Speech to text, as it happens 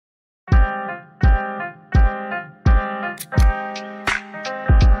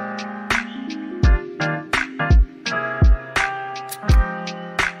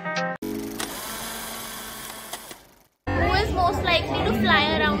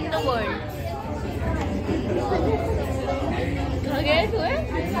कहाँ गया तू है?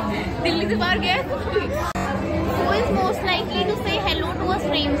 दिल्ली से बाहर गया तू? Who is most likely to say hello to a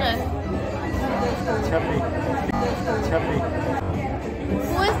stranger?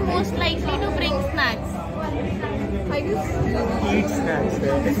 Who is most likely to bring snacks? Eat snacks.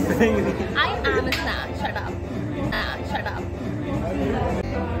 I am a snack. Shut up. Shut up.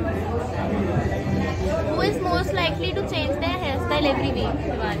 Who is most likely to change their hairstyle every week?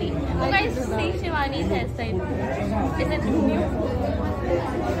 Shivani. You guys see Shivani's hairstyle. Is it new?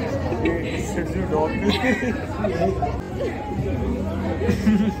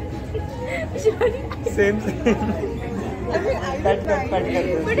 Same.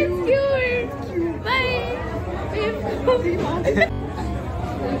 But it's cute. Bye.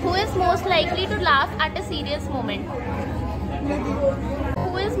 Who is most likely to laugh at a serious moment?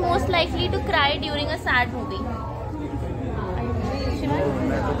 Who is most likely to cry during a sad movie?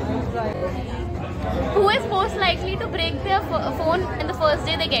 Who is most likely to break their phone in the first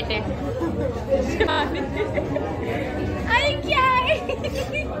day they get it? अरे क्या है?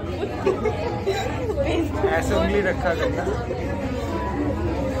 ऐसे उंगली रखा करना।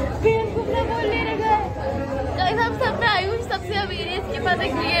 बोलने लगा है। हम सब में आयुष सबसे अमीर है, इसके पास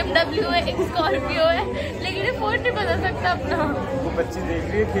एक BMW है, एक स्कॉर्पियो है, लेकिन ये फोन नहीं बता सकता अपना। वो बच्ची देख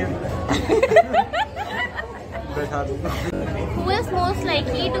रही है खेल। बैठा दूँगा। Who is most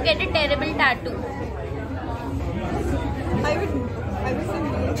likely to get a terrible tattoo? I would say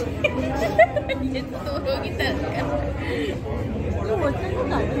me. ये तो दोनों की तरह है। What kind of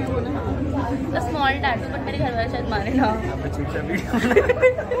tattoo you wanna have? A small tattoo, but मेरे घर वाले शायद मारे ना।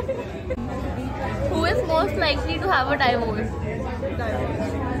 Who is most likely to have a divorce?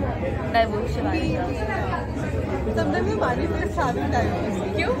 Divorce Shivani. Sometimes you manifest having divorce.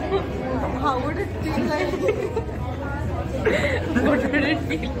 क्यों? How would it feel like? What would it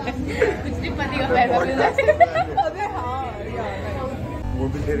feel like? कुछ नहीं पति का पैसा मिला। अबे हाँ, yeah. वो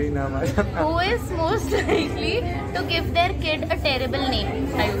भी तेरे ही नाम आ जाता। Who is most likely to give their kid a terrible name?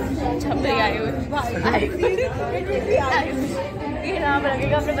 Ayush, छपरी आयुष। आयुष। ये नाम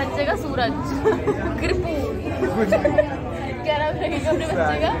रखेगा अपने बच्चे का सूरज। कृपू। क्या नाम रखेगा अपने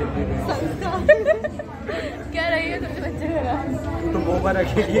बच्चे का? संस्कार। क्या रखेगा अपने बच्चे का नाम? तो बोबा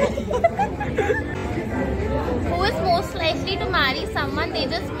रखेगी। Who is most likely to marry someone they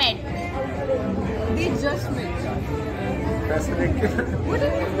just met? They just met. पैसे देख के।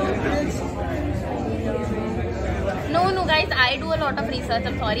 No, guys, I do a lot of research.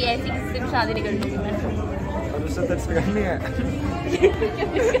 I'm sorry, ऐसी किसी से भी शादी नहीं करनी मैं। और उससे दर्ज करनी है।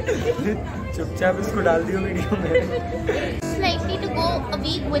 चुपचाप इसको डाल दियो वीडियो में। Likely to go a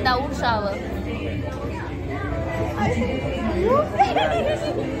week without shower.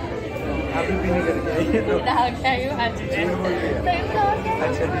 अभी भी नहीं करके आई है तो।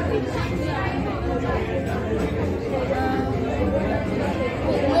 अच्छा।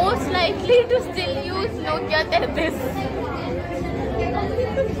 Most likely to still use Nokia 33.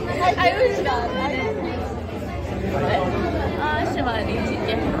 Ayush Shivani ठीक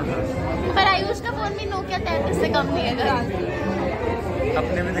है, पर आयुष का फोन भी Nokia 33 से कम नहीं है।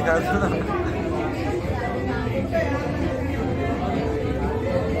 अपने में दिखा दो ना।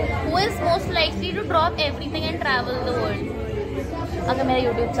 Who is most likely to drop everything and travel the world? अगर मेरा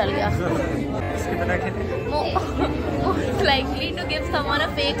YouTube चल गया। इसके बिना खेले। Most likely to give someone a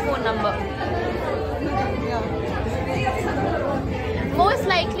fake phone number. Most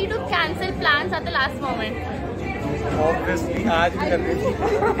likely to cancel plans at the last moment. Obviously आज भी कर रही थी।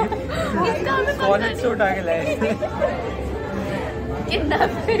 कॉलेज से उठा के लाए।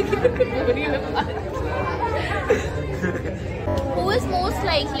 Who is most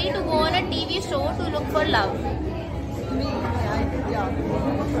likely to go on a TV show to look for love? Me.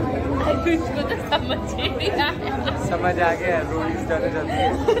 इसको तो समझ ही नहीं आया। समझ आ गया रोडीज जाने जाते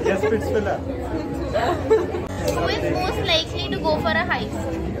हैं। Just fits filler. Who is most likely to go for a heist?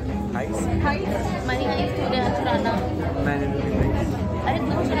 Heist? Money heist हो गया, चुराना। मैंने नहीं देखी। अरे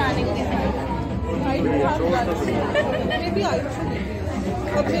तुम चुराने को कैसे? Maybe I should.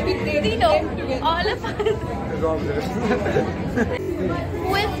 Or maybe they know together. all of us.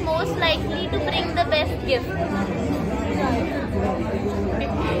 Who is most likely to bring the best gift?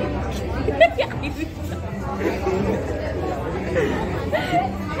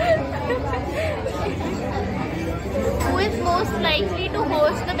 Who is most likely to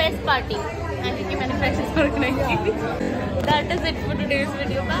host the best party? I think मैंने practice work नहीं की। That is it for today's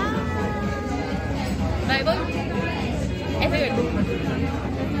video. Bye. Bye. ऐसे कर दो।